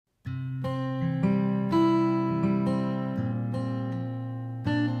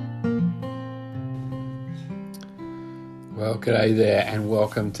Well, g'day there and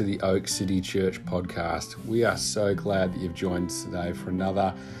welcome to the Oak City Church podcast. We are so glad that you've joined us today for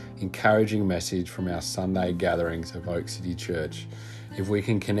another encouraging message from our Sunday gatherings of Oak City Church. If we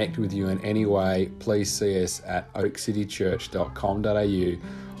can connect with you in any way, please see us at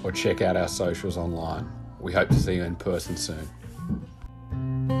oakcitychurch.com.au or check out our socials online. We hope to see you in person soon.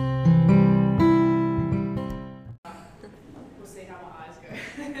 We'll see how my eyes go.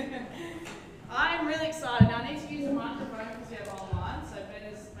 I'm really excited. Now I need to use the microphone because we have online, so Ben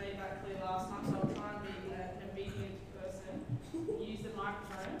has made that clear last time, so I'll try and be an obedient person. Use the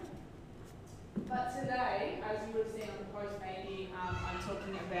microphone. But today, as you would have seen on the post maybe, I'm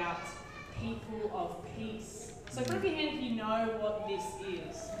talking about people of peace. So put up your hand if you know what this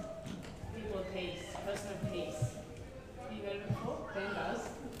is. People of peace, person of peace. Have you heard of it before? Ben does.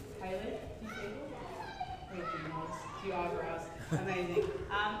 Haley, few people? A few nods, a few eyebrows. Amazing.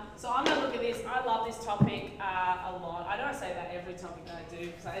 So I'm going to look at this. I love this topic a lot. I don't say that every topic that I do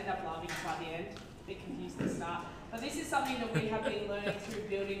because I end up loving it by the end. A bit confused at the start. But this is something that we have been learning through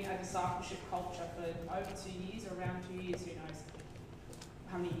building a discipleship culture for over 2 years, or around 2 years, who knows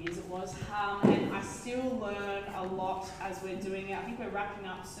how many years it was. And I still learn a lot as we're doing it. I think we're wrapping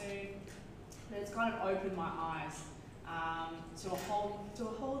up soon. But it's kind of opened my eyes to a whole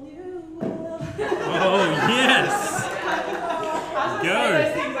new world. Oh, yes! As I say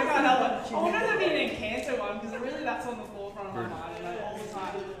those things, I can't help it. I wonder if there'd be an Encanto one, because really that's on the forefront of my mind, all the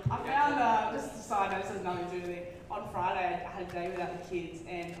time. I found, just a side note, this has nothing to do with it. On Friday, I had a day without the kids,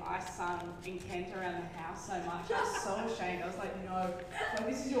 and I sung Encanto around the house so much. I was so ashamed. I was like, no,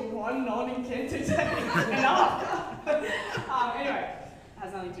 this is your one non-Encanto day. Enough! Anyway,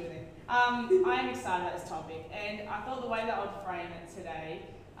 has nothing to do with it. I am excited about this topic, and I thought the way that I would frame it today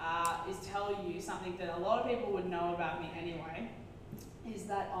is tell you something that a lot of people would know about me anyway, is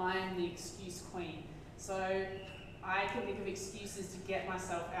that I'm the excuse queen. So I can think of excuses to get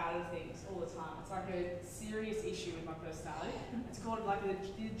myself out of things all the time. It's like a serious issue with my personality. It's called like the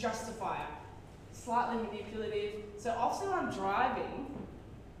justifier. Slightly manipulative. So often when I'm driving,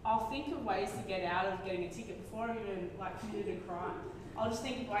 I'll think of ways to get out of getting a ticket before I've even committed a crime. I'll just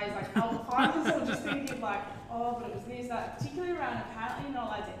think of ways I'll find this or just think of oh, but it was this, that. Particularly around apparently you're not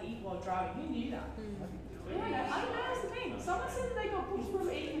allowed to eat while driving. Who knew that? Yeah, I don't know, that's the thing. Someone said that they got pushed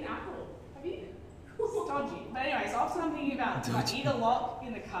from eating an apple. Have you? It's dodgy. But anyway, so often I'm thinking about, do I eat a lot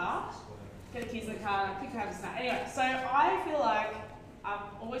in the car? Get the kids in the car and quick have a snack. Anyway, so I feel like I've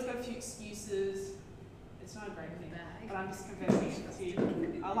always got a few excuses. It's not a great thing, but I'm just confessing it to you.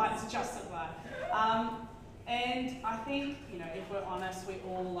 I like to justify. And I think, if we're honest, we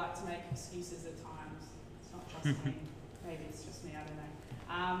all like to make excuses at times. It's not just me. Maybe it's just me, I don't know.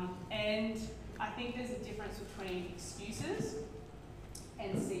 And I think there's a difference between excuses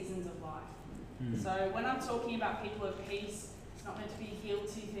and seasons of life. So when I'm talking about people of peace, it's not meant to be a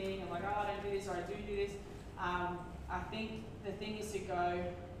guilty thing, or I don't do this, or I do this. I think the thing is to go,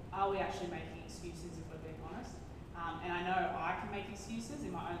 are we actually making excuses if we're being honest? And I know I can make excuses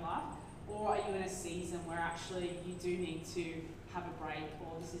in my own life. Or are you in a season where actually you do need to have a break,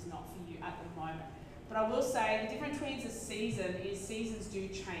 or this is not for you at the moment? But I will say the difference between a season is seasons do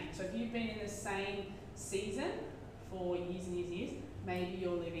change. So if you've been in the same season for years and years and years, maybe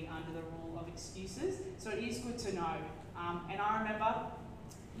you're living under the rule of excuses. So it is good to know. And I remember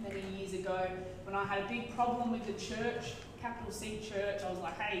many years ago when I had a big problem with the church, capital C church, I was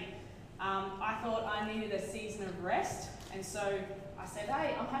like, hey, I thought I needed a season of rest. And so I said,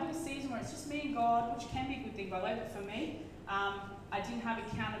 hey, I'm having a season where it's just me and God, which can be a good thing, by the way, but for me, I didn't have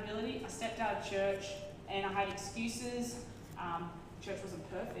accountability. I stepped out of church and I had excuses. Church wasn't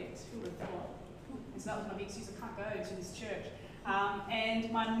perfect, who would have thought? And so that was my big excuse, I can't go to this church.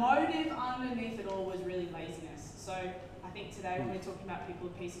 And my motive underneath it all was really laziness. So I think today when we're talking about people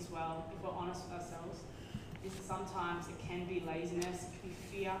of peace as well, if we're honest with ourselves, is that sometimes it can be laziness, it can be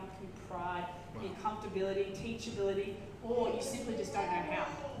fear, it can be pride, it can be comfortability, teachability, or you simply just don't know how.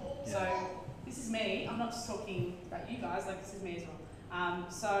 Yeah. So this is me. I'm not just talking about you guys, this is me as well.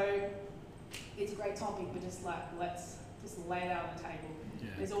 So it's a great topic, but let's just lay it out on the table.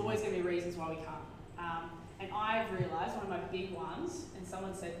 Yeah. There's always going to be reasons why we can't. And I've realised one of my big ones, and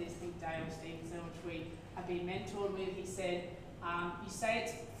someone said this, I think Dale Stevenson, which we have been mentored with, he said, you say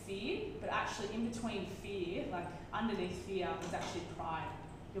it's fear, but actually in between fear, underneath fear, is actually pride.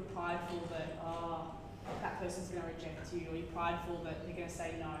 You're prideful that, that person's going to reject you, or you're prideful that they're going to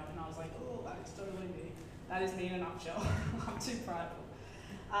say no. And I was like, oh, that is totally me. That is me in a nutshell. I'm too prideful.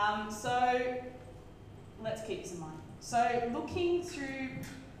 So let's keep this in mind. So looking through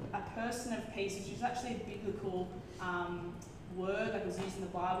a person of peace, which is actually a biblical word that was used in the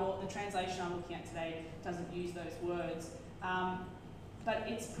Bible. The translation I'm looking at today doesn't use those words. But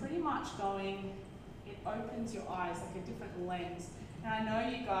it's pretty much going, it opens your eyes, like a different lens. And I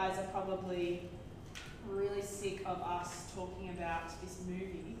know you guys are probably really sick of us talking about this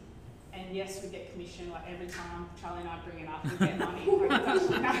movie. And yes, we get commission like every time Charlie and I bring it up, we get money.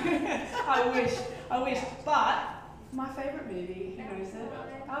 I wish. But my favourite movie, who knows it?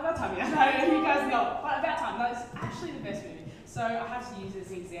 About Time, yeah. No, you guys know. But About Time, that's actually the best movie. So I have to use it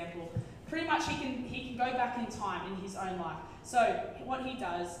as an example. Pretty much he can go back in time in his own life. So what he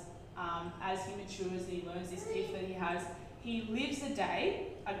does, as he matures and he learns this gift that he has, he lives a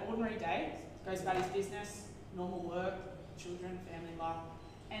day, an ordinary day, goes about his business, normal work, children, family life.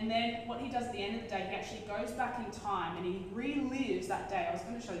 And then what he does at the end of the day, he actually goes back in time and he relives that day. I was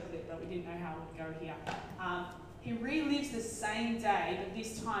going to show the clip, but we didn't know how it would go here. He relives the same day, but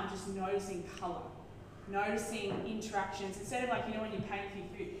this time just noticing colour, noticing interactions. Instead of like, you know, when you're paying for your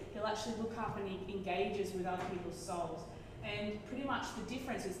food, he'll actually look up and he engages with other people's souls. And pretty much the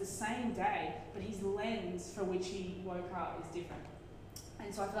difference is the same day, but his lens for which he woke up is different.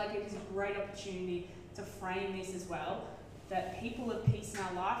 And so I feel like it is a great opportunity to frame this as well, that people of peace in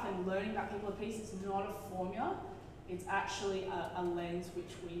our life and learning about people of peace is not a formula, it's actually a lens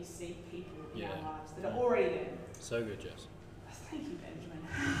which we see people in our lives that are already there. So good, Jess. Thank you,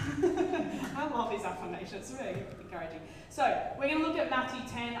 Benjamin. I love his affirmation, it's really encouraging. So, we're going to look at Matthew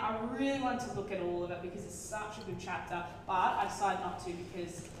 10. I really want to look at all of it because it's such a good chapter, but I decided not to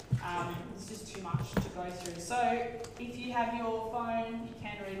because it's just too much to go through. So, if you have your phone, you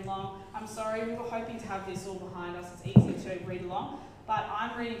can read along. I'm sorry, we were hoping to have this all behind us. It's easier to read along, but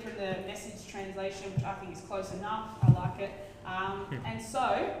I'm reading from the Message translation, which I think is close enough. I like it. And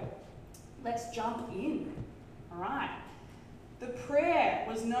so, let's jump in. All right. The prayer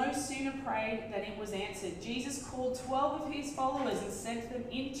was no sooner prayed than it was answered. Jesus called 12 of his followers and sent them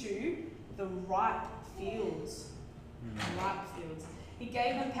into the ripe fields. He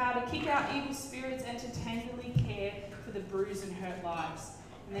gave them power to kick out evil spirits and to tenderly care for the bruised and hurt lives.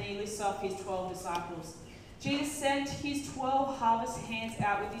 And then he lists off his 12 disciples. Jesus sent his 12 harvest hands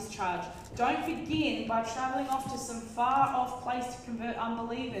out with this charge. Don't begin by travelling off to some far-off place to convert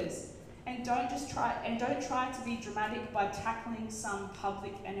unbelievers. And don't try to be dramatic by tackling some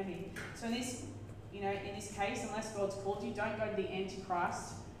public enemy. So in this case, unless God's called you, don't go to the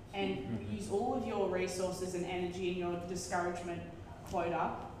Antichrist and use all of your resources and energy and your discouragement quota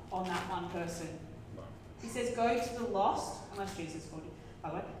on that one person. He says, go to the lost, unless Jesus called you, by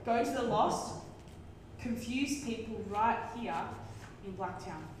the way, go to the lost, confuse people right here in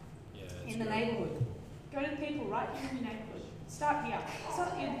Blacktown, in the neighbourhood. Go to the people right here in your neighbourhood. Start here.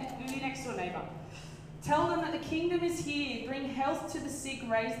 Start with your next door neighbour. Tell them that the kingdom is here. Bring health to the sick,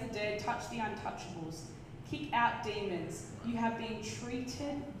 raise the dead, touch the untouchables. Kick out demons. You have been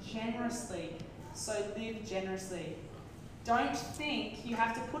treated generously, so live generously. Don't think you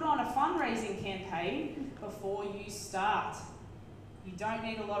have to put on a fundraising campaign before you start. You don't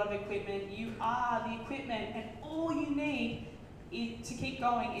need a lot of equipment. You are the equipment, and all you need to keep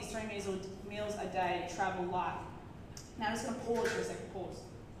going is 3 meals a day, travel light. Now I'm just going to pause for a second.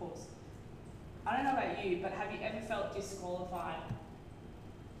 Pause. I don't know about you, but have you ever felt disqualified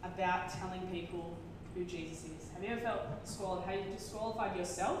about telling people who Jesus is? Have you ever felt disqualified? Have you disqualified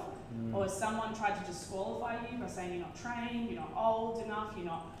yourself? Or has someone tried to disqualify you by saying you're not trained, you're not old enough, you're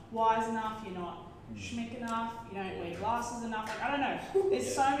not wise enough, you're not schmick enough, you don't wear glasses enough? Like, I don't know.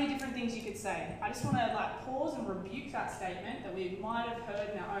 There's so many different things you could say. I just want to pause and rebuke that statement that we might have heard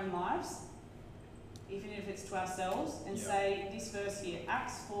in our own lives, even if it's to ourselves, and say this verse here,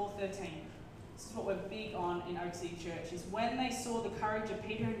 Acts 4:13. This is what we're big on in Oak City Church, is when they saw the courage of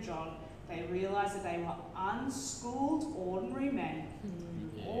Peter and John, they realised that they were unschooled, ordinary men.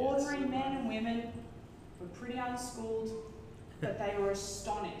 Ordinary men and women were pretty unschooled, but they were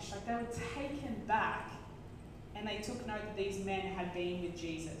astonished. Like, they were taken back, and they took note that these men had been with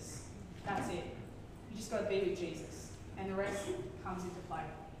Jesus. That's it. You just got to be with Jesus, and the rest comes into play.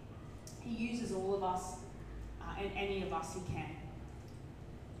 He uses all of us, and any of us he can.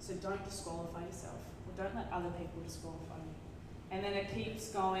 So don't disqualify yourself, or don't let other people disqualify you. And then it keeps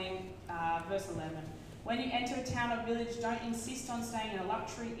going, verse 11. When you enter a town or village, don't insist on staying in a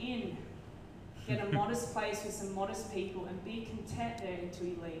luxury inn. Get a modest place with some modest people and be content there until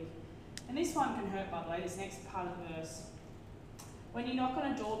you leave. And this one can hurt, by the way, this next part of the verse. When you knock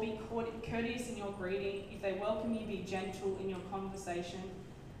on a door, be courteous in your greeting. If they welcome you, be gentle in your conversation.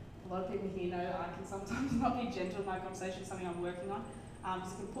 A lot of people here know I can sometimes not be gentle in my conversation, something I'm working on,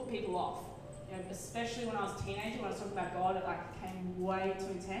 because it can put people off. You know, especially when I was a teenager, when I was talking about God, it like became way too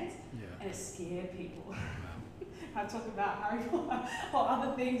intense, and it scared people. I talk about Harry Potter or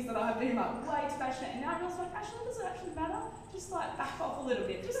other things that I've been like way too passionate, and now I'm just like, actually, does it actually matter? Just like back off a little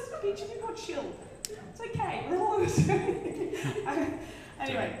bit. Just be a bit more chill. It's okay. We're all on this journey.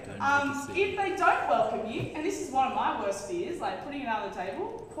 Anyway, if they don't welcome you, and this is one of my worst fears, like putting it on the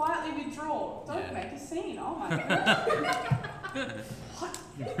table, quietly withdraw. Don't make a scene. Oh my god. What?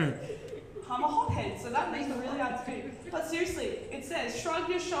 I'm a hothead, so that makes it really hard to do. But seriously, it says, shrug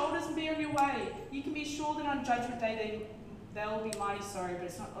your shoulders and be on your way. You can be sure that on Judgment Day they will be mighty sorry, but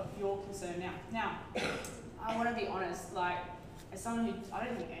it's not of your concern now. Now, I want to be honest, like, as someone who, I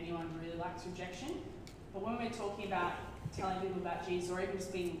don't think anyone really likes rejection, but when we're talking about telling people about Jesus or even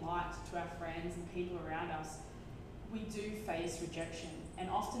just being light to our friends and people around us, we do face rejection. And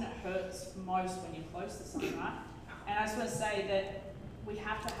often it hurts most when you're close to someone, right? And I just want to say that we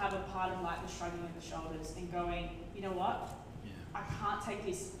have to have a part of like the shrugging of the shoulders and going, you know what? I can't take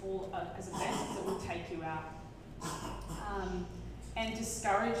this all as a message that will take you out. And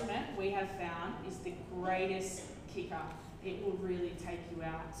discouragement, we have found, is the greatest kicker. It will really take you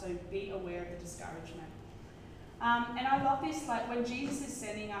out. So be aware of the discouragement. And I love this, like when Jesus is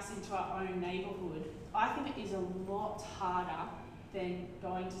sending us into our own neighbourhood, I think it is a lot harder than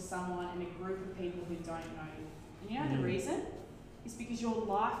going to someone in a group of people who don't know you. And you know the reason? It's because your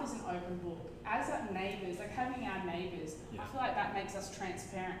life is an open book. As our neighbours, like having our neighbours, I feel like that makes us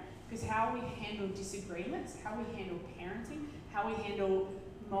transparent. Because how we handle disagreements, how we handle parenting, how we handle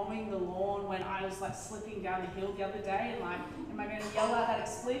mowing the lawn when I was like slipping down the hill the other day and like, am I going to yell out that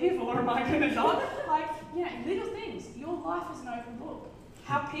expletive or am I going to not? Like, you know, little things. Your life is an open book.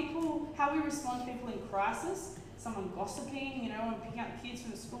 How we respond to people in crisis, someone gossiping, you know, and picking up the kids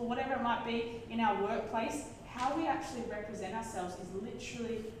from school, whatever it might be in our workplace, how we actually represent ourselves is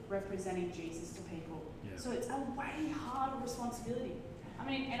literally representing Jesus to people. So it's a way harder responsibility. I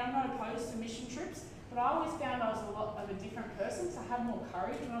mean, and I'm not opposed to mission trips, but I always found I was a lot of a different person, so I had more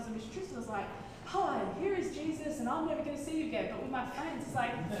courage when I was on mission trips. I was like, hi, here is Jesus, and I'm never going to see you again. But with my friends, it's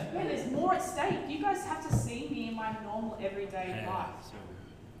like, man, there's more at stake. You guys have to see me in my normal, everyday life.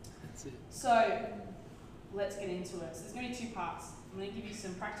 That's it. So let's get into it. So there's going to be two parts. I'm going to give you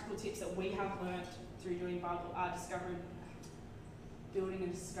some practical tips that we have learned through doing Bible discovery, building a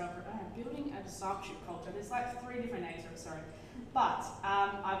discipleship culture. There's like 3 different names for it, sorry. But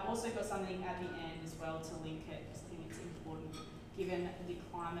I've also got something at the end as well to link it, because I think it's important given the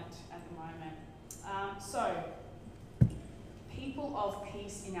climate at the moment. So, people of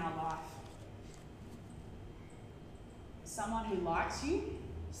peace in our life. Someone who likes you,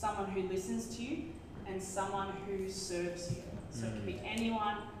 someone who listens to you, and someone who serves you. So it can be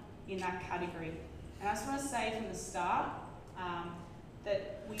anyone in that category. And I just want to say from the start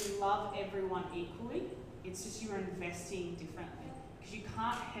that we love everyone equally. It's just you're investing differently. Because you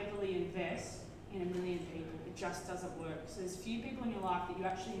can't heavily invest in 1 million people. It just doesn't work. So there's few people in your life that you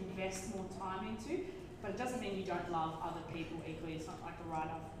actually invest more time into, but it doesn't mean you don't love other people equally. It's not like a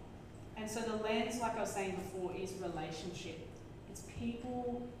write-off. And so the lens, like I was saying before, is relationship. It's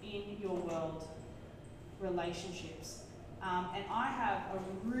people in your world, relationships. And I have a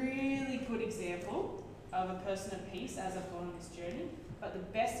really good example of a person of peace as I've gone on this journey, but the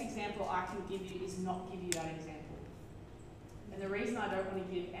best example I can give you is not give you that example. And the reason I don't want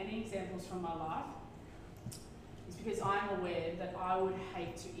to give any examples from my life is because I'm aware that I would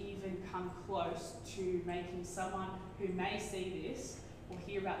hate to even come close to making someone who may see this or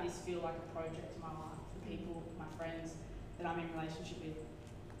hear about this feel like a project in my life, the people, my friends that I'm in relationship with.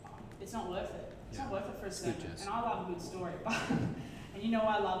 It's not worth it. It's not worth it for a sermon. And I love a good story. But and you know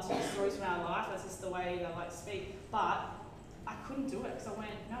I love to hear stories from our life. That's just the way I like to speak. But I couldn't do it because I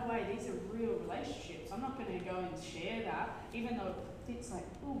went, no way, these are real relationships. I'm not going to go and share that, even though it fits like,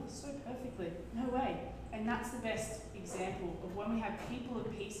 oh, so perfectly. No way. And that's the best example of when we have people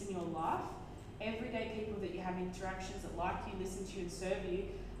of peace in your life, everyday people that you have interactions that like you, listen to you and serve you,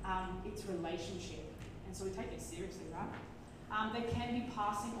 it's relationship. And so we take it seriously, right? There can be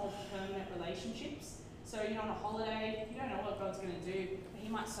passing or permanent relationships. So you're on a holiday, you don't know what God's going to do, but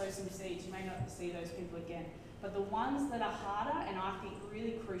you might sow some seeds, you may not see those people again. But the ones that are harder and I think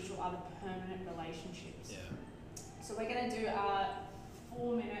really crucial are the permanent relationships. So we're going to do a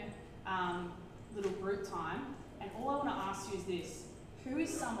 4-minute little group time, and all I want to ask you is this. Who is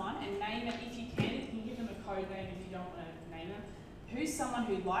someone, and name it if you can give them a code name if you don't want to name them. Who's someone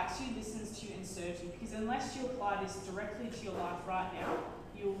who likes you, listens to you, and serves you? Because unless you apply this directly to your life right now,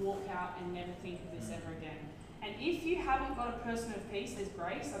 you'll walk out and never think of this ever again. And if you haven't got a person of peace, there's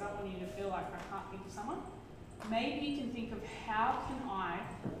grace. I don't want you to feel like I can't think of someone. maybe you can think of how can I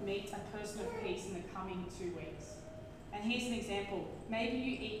meet a person of peace in the coming 2 weeks. And here's an example. Maybe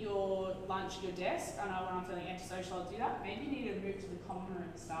you eat your lunch at your desk. I know when I'm feeling antisocial, I'll do that. Maybe you need to move to the common room,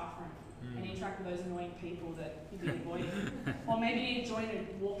 the staff room, and interact with those annoying people that you've been avoiding. Or maybe you need to join a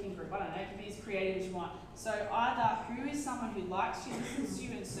walking group. I don't know, it can be as creative as you want. So either who is someone who likes you, listens to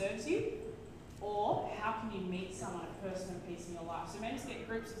you, and serves you, or how can you meet someone, a person of peace in your life. So maybe just get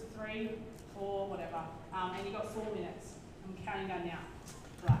groups of 3, 4, whatever, and you've got 4 minutes. I'm counting down now.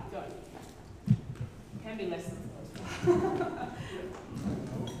 Right, go. Can be less than 4.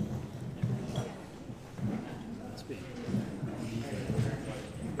 That's big.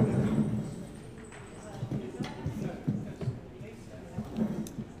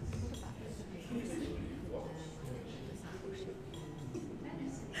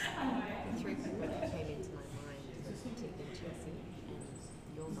 Three people that came into my mind was Tig and Chelsea, and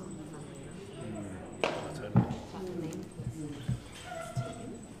you're not funnily enough. Totally. But the main person is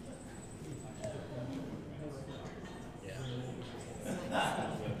Tegan. Yeah.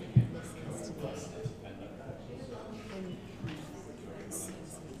 Listens to me and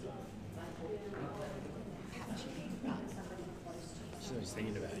sees me patchy, but So I was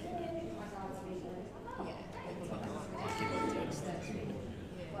thinking about you. yeah, Like in the text.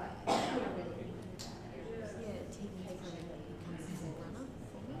 yeah, Tegan kind of becomes a forerunner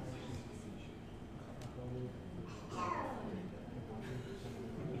for me.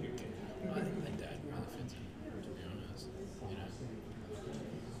 I think my dad really fits in, to be honest. You know,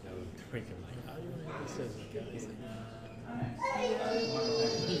 I would drink him like, oh, you want to be so like, he's like,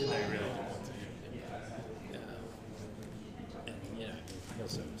 even though I really don't want to. And, you know, he'll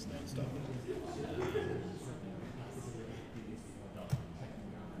service non-stop.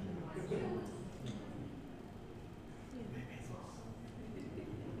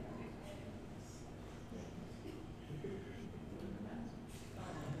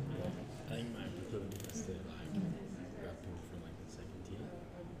 I think my preferred is to like grab people from like the second tier,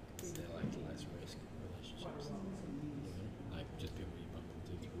 because they're like less risk relationships. You know, like just people you bump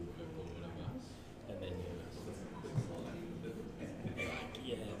into through work or whatever, and then you're like,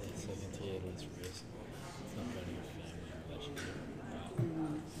 yeah, they're second tier, less risk. It's not going to be a family relationship.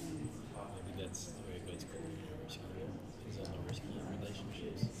 Maybe that's the way God's calling you to risky. Is on the risky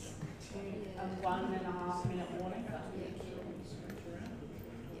relationships. You know? A 1.5 minute warning.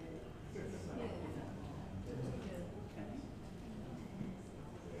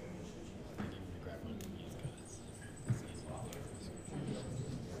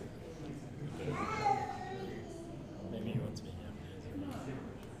 Maybe he wants me happy as well.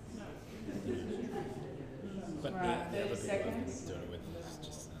 But Right, the other 30 people I've been seconds. doing it with is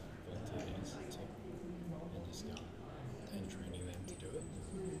just volunteers and just and training them to do it.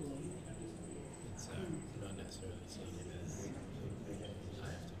 It's not necessarily seeing it as I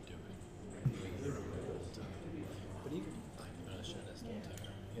have to do it all the time. But even like when I showed that story to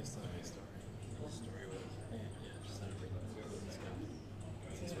her, he was telling me a story. The story was just started bringing up this guy.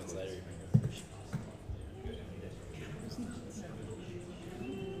 6 months later, he brings up Christian. It was nuts. It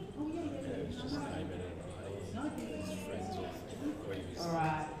was just I met a guy. He was friends with, or he was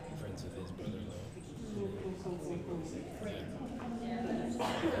Alright. friends with his brother-in-law. Cool. Yeah.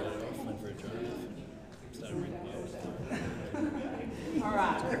 Got it off, went for a drive. Started reading news.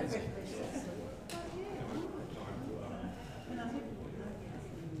 Alright.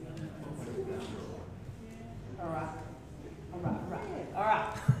 Alright.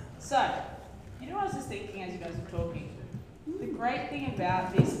 So, you know what I was just thinking as you guys were talking? The great thing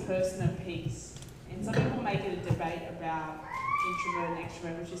about this person of peace, and some people make it a debate about introvert and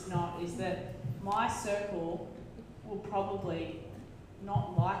extrovert, which is not, is that my circle will probably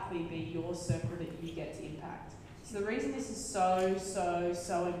not likely be your circle that you get to impact. So the reason this is so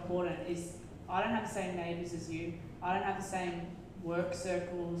important is I don't have the same neighbours as you. I don't have the same work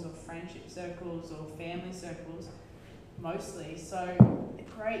circles or friendship circles or family circles, mostly. So the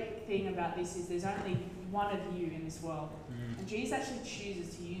great thing about this is there's only one of you in this world. And Jesus actually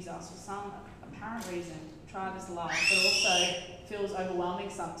chooses to use us for some apparent reason. Try this love, but also feels overwhelming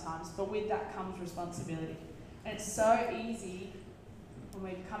sometimes. But with that comes responsibility. And it's so easy when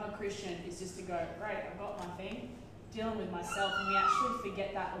we become a Christian is just to go, great, I've got my thing, dealing with myself, and we actually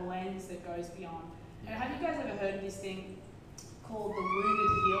forget that lens that goes beyond. And have you guys ever heard of this thing called the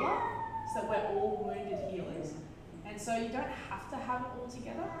wounded healer? So we're all wounded healers. And so you don't have to have it all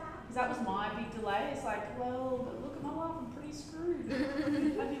together. Because that was my big delay. It's like, well, but look at my life, I'm pretty screwed.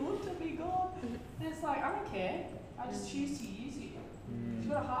 Have you looked at me, God? And it's like, I don't care. I just choose to use you. If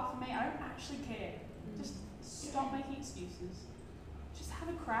you've got a heart for me, I don't actually care. Just stop making excuses. just have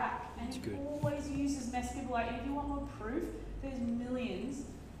a crack. And That's it good. always uses mess. People like, if you want more proof, there's millions,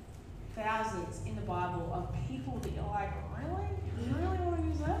 thousands in the Bible of people that you're like, really? You really want to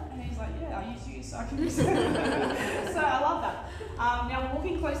use that? And he's like, yeah, I use you so I can use it. So I love that. Now,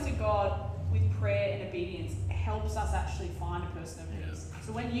 walking close to God with prayer and obedience helps us actually find a person of peace.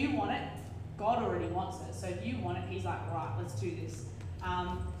 So when you want it, God already wants it. So if you want it, he's like, right, let's do this.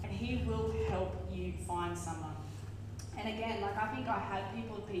 And he will help you find someone. And again, like I think I had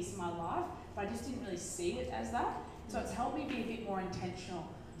people of peace in my life, but I just didn't really see it as that. So it's helped me be a bit more intentional.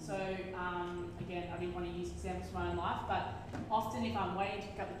 So again, I didn't want to use examples from my own life, but often if I'm waiting to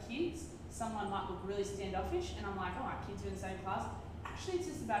pick up the kids, someone might look really standoffish, and I'm like, oh, my kids are in the same class. Actually, it's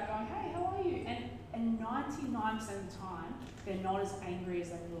just about going, hey, how are you? And 99% of the time, they're not as angry as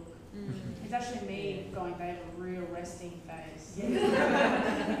they look. It's actually me going, they have a real resting face.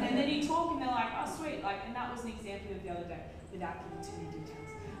 And then you talk and they're like, oh sweet, like, and that was an example of the other day, without giving too many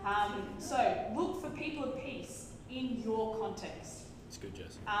details. So look for people of peace in your context. It's good,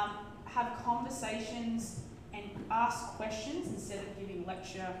 Jess. Have conversations and ask questions instead of giving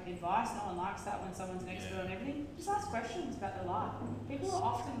lecture advice. No one likes that when someone's an expert on everything. Just ask questions about their life. People are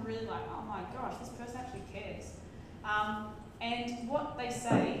often really like, oh my gosh, this person actually cares. And what they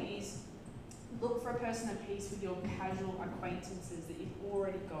say is, look for a person of peace with your casual acquaintances that you've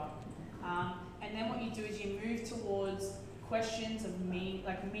already got. And then what you do is you move towards questions of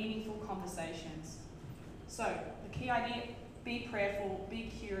meaningful conversations. So the key idea, be prayerful,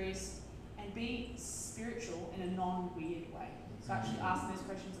 be curious, and be spiritual in a non-weird way. So actually asking those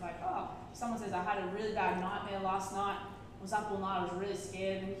questions like, oh, if someone says, I had a really bad nightmare last night, was up all night, I was really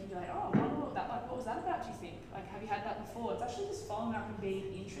scared, and then you can be like, oh, I wonder what was that about, do you think? Like, have you had that before? It's actually just following up and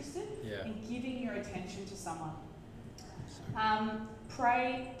being interested in giving your attention to someone.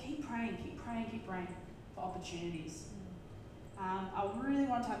 Pray, keep praying for opportunities. I really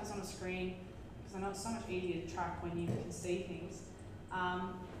want to type this on the screen because I know it's so much easier to track when you can see things.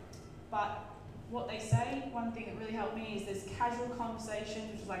 But what they say, one thing that really helped me is there's casual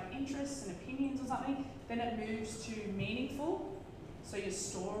conversations, which is like interests and opinions or something. Then it moves to meaningful, so your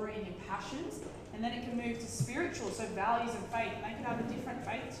story and your passions. And then it can move to spiritual, so values and faith. And they can have a different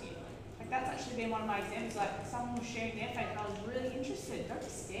faith to you. Like that's actually been one of my examples. Like someone was sharing their faith and I was really interested. Don't be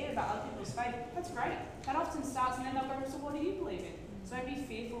scared about other people's faith. That's great. That often starts and then they'll go, so what do you believe in? So don't be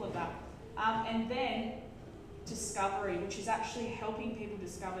fearful of that. And then discovery, which is actually helping people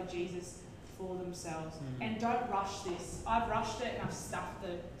discover Jesus for themselves. And don't rush this. I've rushed it and I've stuffed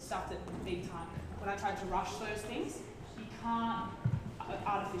it big time. When I tried to rush those things, you can't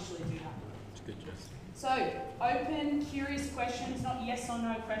artificially do that. It's good, Jess. So, open, curious questions, not yes or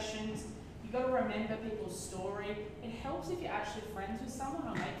no questions. You've got to remember people's story. It helps if you're actually friends with someone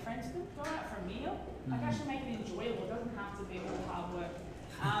or make friends with them. Go out for a meal. Like actually make it enjoyable. It doesn't have to be all hard work.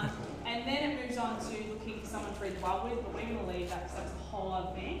 And then it moves on to looking for someone to read the Bible with, but we're going to leave that because that's a whole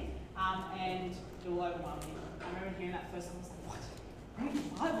other thing. And it will overwhelm you. I remember hearing that first time, I was like, what? Read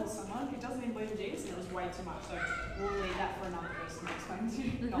the Bible to someone who doesn't even believe in Jesus? And it was way too much. So we'll leave that for another person to explain to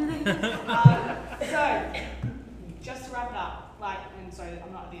you. Not me. So, just to wrap it up, and sorry,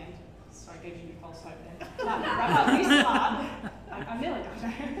 I'm not at the end. Sorry, I gave you false hope then. Wrap up this part. I'm nearly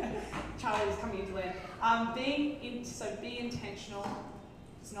done. Charlie is coming into land. So be intentional.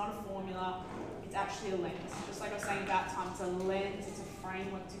 It's not a formula. It's actually a lens. Just like I was saying about time, it's a lens. It's a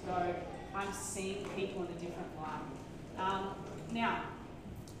framework to go. I'm seeing people in a different light. Now,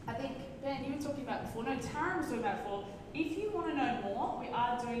 I think, Ben, you were talking about before. No, Tara was talking about before. If you want to know more, we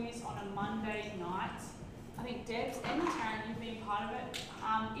are doing this on a Monday night. I think Debs and Taryn, you've been part of it.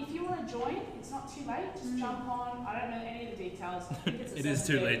 If you want to join, it's not too late. Just jump on. I don't know any of the details. I think it's It is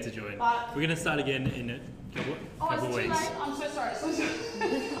too late to join. But We're going to start again in a couple it's weeks. too late? I'm so sorry.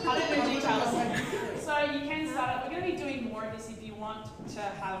 I don't know details. So you can start it. We're going to be doing more of this if you want to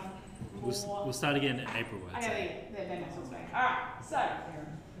have more. We'll start again in April. I'd say. Okay, then that's what's going. Alright, so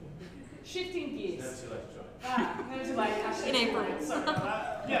shifting gears. Never too late to join. Never too late. Actually, In April. Sorry about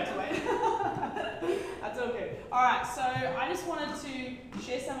that. Yeah, too late. That's all good. Alright, so I just wanted to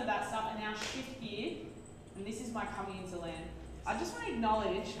share some of that stuff and now shift gear. And this is my coming into land. I just want to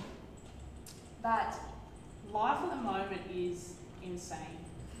acknowledge that life at the moment is insane.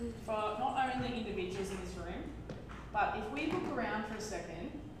 For not only individuals in this room, but if we look around for a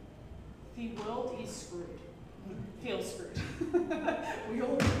second, the world is screwed. Feels screwed. We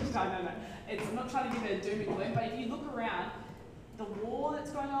all no. I'm not trying to give it a doom and gloom, but if you look around, the war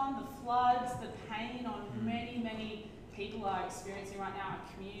that's going on, the floods, the pain on many people are experiencing right now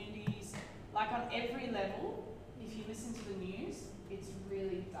in communities, like on every level, if you listen to the news, it's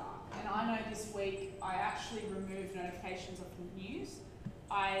really dark. And I know this week I I actually removed notifications of the news.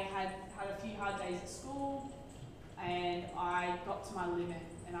 I had a few hard days at school, and I got to my limit,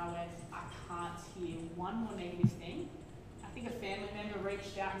 and I went, I can't hear one more negative thing. I think a family member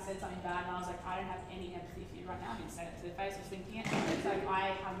reached out and said something bad, and I was like, I don't have any empathy for you right now. I didn't say it to their face, I was thinking it. So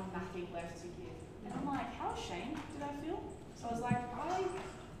I have nothing left to give. And I'm like, how ashamed did I feel? So I was like, I'm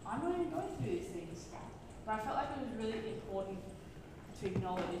not even going through these things. But I felt like it was really important to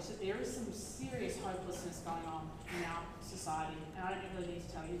acknowledge that there is some serious hopelessness going on in our society, and I don't really need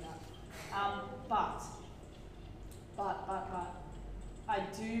to tell you that. But I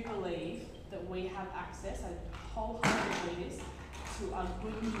do believe that we have access, I wholeheartedly believe this, to a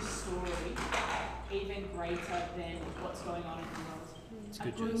good news story even greater than what's going on in the world.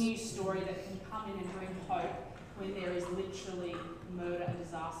 A good news story that can come in and bring hope when there is literally murder and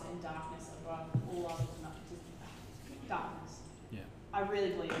disaster and darkness above all other darkness. Yeah. I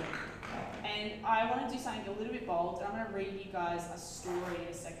really believe it. And I want to do something a little bit bold, and I'm going to read you guys a story in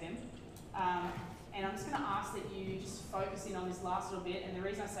a second. And I'm just going to ask that you just focus in on this last little bit. And the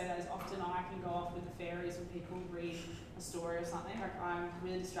reason I say that is often I can go off with the fairies when people read a story or something. Like, I'm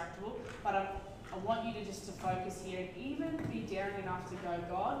really distractible. But I want you to just to focus here and even be daring enough to go,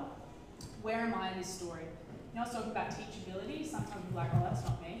 God, where am I in this story? You know, I was talking about teachability. Sometimes we're like, oh, that's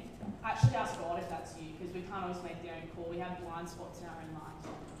not me. Actually ask God if that's you, because we can't always make the own call. We have blind spots in our own lives.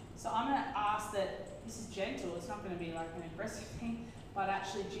 So I'm going to ask that this is gentle. It's not going to be like an aggressive thing, but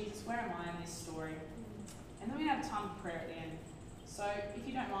actually, Jesus, where am I in this story? And then we have time for prayer at the end. So if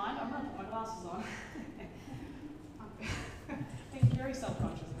you don't mind, I'm going to put my glasses on. I'm being very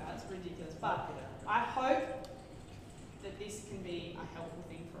self-conscious about it. It's ridiculous. But I hope that this can be a helpful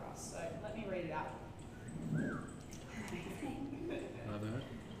thing for us. So let me read it out.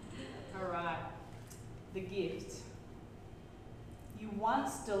 All right. The gift. You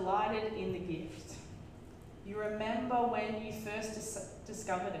once delighted in the gift. You remember when you first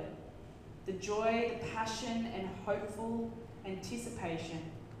discovered it. The joy, the passion, and hopeful anticipation.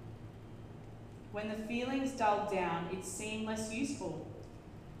 When the feelings dulled down, it seemed less useful.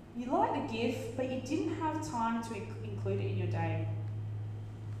 You liked the gift, but you didn't have time to include it in your day.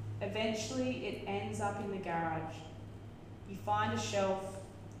 Eventually, it ends up in the garage. You find a shelf,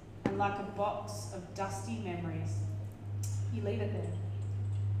 and like a box of dusty memories, you leave it there.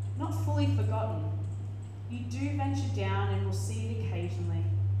 Not fully forgotten. You do venture down and will see it occasionally.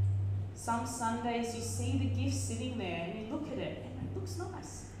 Some Sundays you see the gift sitting there and you look at it and it looks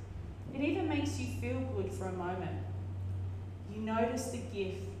nice. It even makes you feel good for a moment. You notice the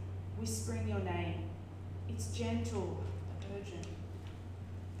gift whispering your name. It's gentle, but urgent.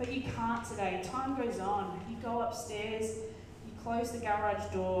 But you can't today. Time goes on. You go upstairs, you close the garage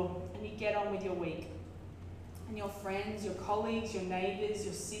door, and you get on with your week. And your friends, your colleagues, your neighbours,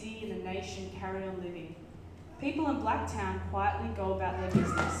 your city and the nation carry on living. People in Blacktown quietly go about their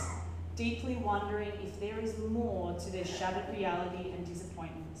business, deeply wondering if there is more to their shattered reality and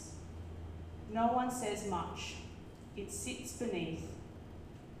disappointments. No one says much. It sits beneath.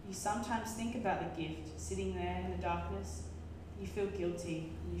 You sometimes think about the gift sitting there in the darkness. You feel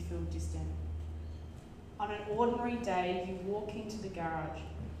guilty and you feel distant. On an ordinary day, you walk into the garage,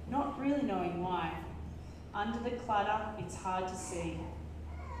 not really knowing why. Under the clutter, it's hard to see,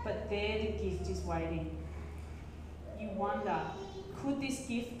 but there the gift is waiting. You wonder, could this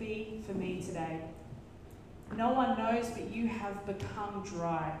gift be for me today? No one knows, but you have become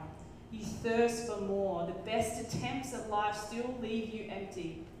dry. You thirst for more. The best attempts at life still leave you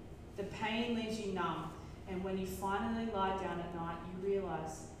empty. The pain leaves you numb. And when you finally lie down at night, you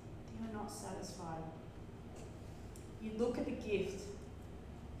realise that you are not satisfied. You look at the gift.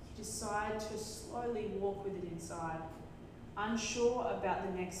 You decide to slowly walk with it inside, unsure about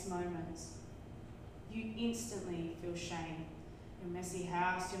the next moments. You instantly feel shame. Your messy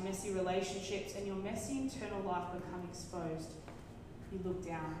house, your messy relationships, and your messy internal life become exposed. You look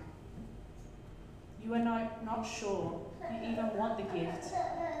down. You are not sure you even want the gift.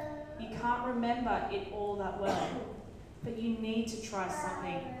 You can't remember it all that well, but you need to try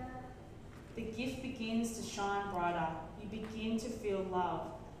something. The gift begins to shine brighter. You begin to feel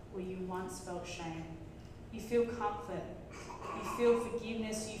love where you once felt shame. You feel comfort. You feel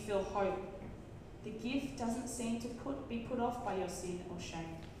forgiveness. You feel hope. The gift doesn't seem to be put off by your sin or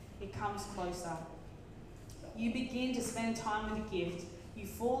shame. It comes closer. You begin to spend time with the gift. You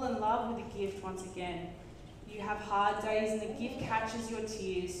fall in love with the gift once again. You have hard days and the gift catches your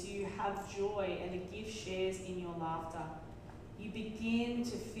tears. You have joy and the gift shares in your laughter. You begin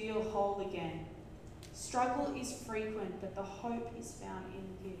to feel whole again. Struggle is frequent, but the hope is found in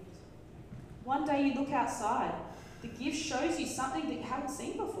the gift. One day you look outside. The gift shows you something that you haven't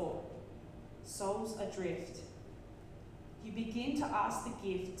seen before. souls adrift. You begin to ask the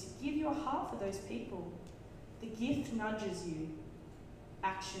gift to give your heart for those people. The gift nudges you.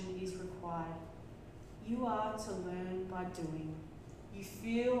 Action is required. You are to learn by doing. You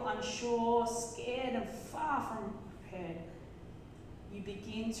feel unsure, scared, and far from prepared. You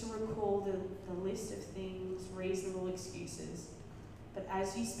begin to recall the list of things, reasonable excuses. But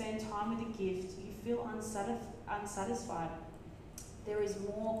as you spend time with the gift, you feel unsatisfied. There is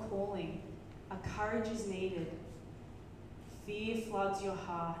more calling. A courage is needed. Fear floods your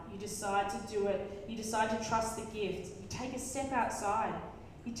heart. You decide to do it. You decide to trust the gift. You take a step outside.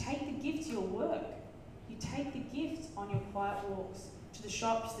 You take the gift to your work. You take the gift on your quiet walks, to the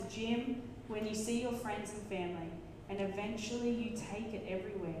shops, the gym, when you see your friends and family. And eventually you take it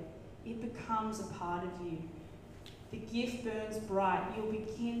everywhere. It becomes a part of you. The gift burns bright. You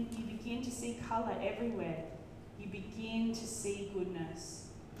begin to see colour everywhere. You begin to see goodness.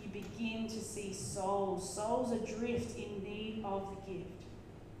 You begin to see souls adrift in need of the gift.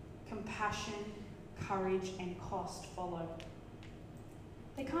 Compassion, courage, and cost follow.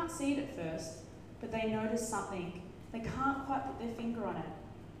 They can't see it at first, but they notice something. They can't quite put their finger on it.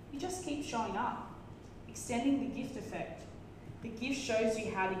 You just keep showing up, extending the gift effect. The gift shows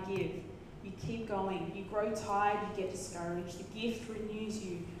you how to give. You keep going. You grow tired, you get discouraged. The gift renews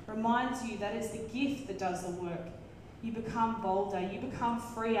you, reminds you that it's the gift that does the work. You become bolder, you become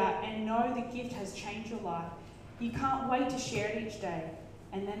freer, and know the gift has changed your life. You can't wait to share it each day.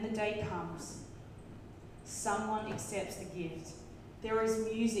 And then the day comes. Someone accepts the gift. There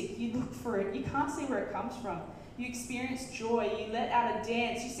is music. You look for it. You can't see where it comes from. You experience joy. You let out a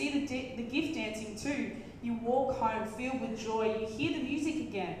dance. You see the gift dancing too. You walk home filled with joy. You hear the music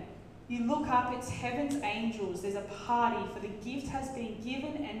again. You look up, it's heaven's angels. There's a party, for the gift has been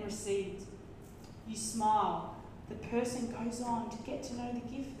given and received. You smile. The person goes on to get to know the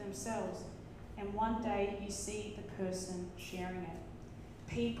gift themselves. And one day you see the person sharing it.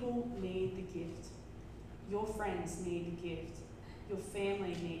 People need the gift. Your friends need the gift. Your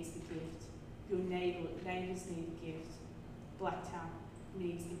family needs the gift. Your neighbours need the gift. Blacktown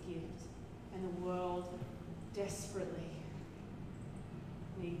needs the gift. And the world desperately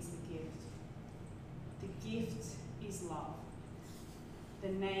needs the gift. The gift is love. The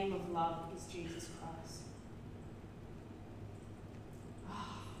name of love is Jesus Christ.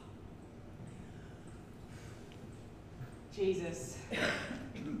 Jesus.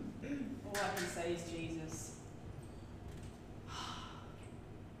 All I can say is Jesus.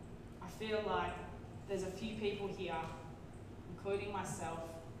 I feel like there's a few people here, including myself,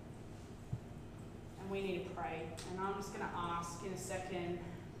 and we need to pray. And I'm just going to ask in a second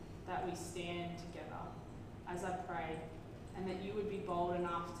that we stand together as I pray, and that you would be bold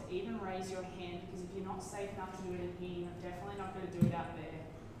enough to even raise your hand, because if you're not safe enough to do it in here, you're definitely not going to do it out there.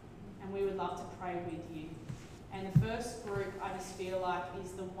 And we would love to pray with you. And the first group, I just feel like,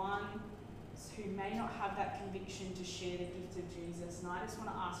 is the ones who may not have that conviction to share the gift of Jesus. And I just want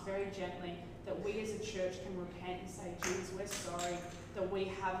to ask very gently that we as a church can repent and say, Jesus, we're sorry that we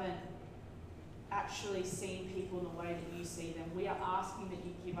haven't actually seen people in the way that you see them. We are asking that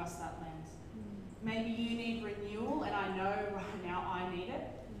you give us that lens. Maybe you need renewal, and I know right now I need it.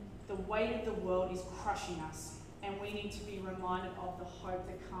 The weight of the world is crushing us, and we need to be reminded of the hope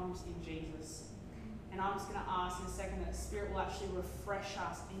that comes in Jesus. And I'm just going to ask in a second that the Spirit will actually refresh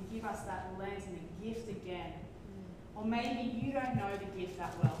us and give us that lens and the gift again. Or maybe you don't know the gift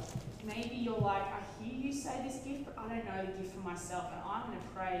that well. Maybe you're like, I hear you say this gift, but I don't know the gift for myself. And I'm going to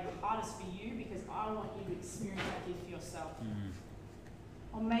pray the hardest for you, because I want you to experience that gift for yourself.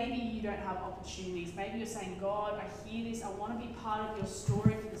 Or maybe you don't have opportunities. Maybe you're saying, God, I hear this. I want to be part of your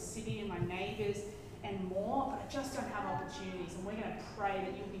story for the city and my neighbours and more, but I just don't have opportunities. And we're going to pray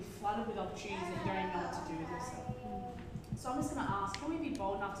that you'll be flooded with opportunities that you don't even know what to do with yourself. So I'm just going to ask, can we be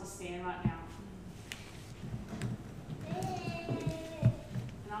bold enough to stand right now?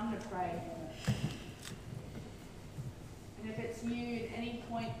 And I'm going to pray. And if it's you at any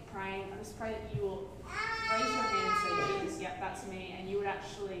point praying, I just pray that you will raise your hand and say, Jesus, yep, that's me. And you would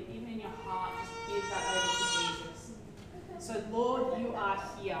actually, even in your heart, just give that over to Jesus. So Lord, you are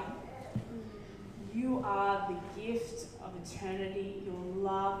here. You are the gift of eternity. Your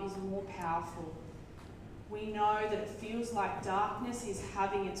love is more powerful. We know that it feels like darkness is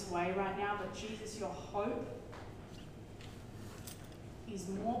having its way right now, but Jesus, your hope is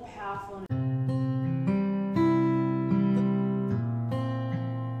more powerful and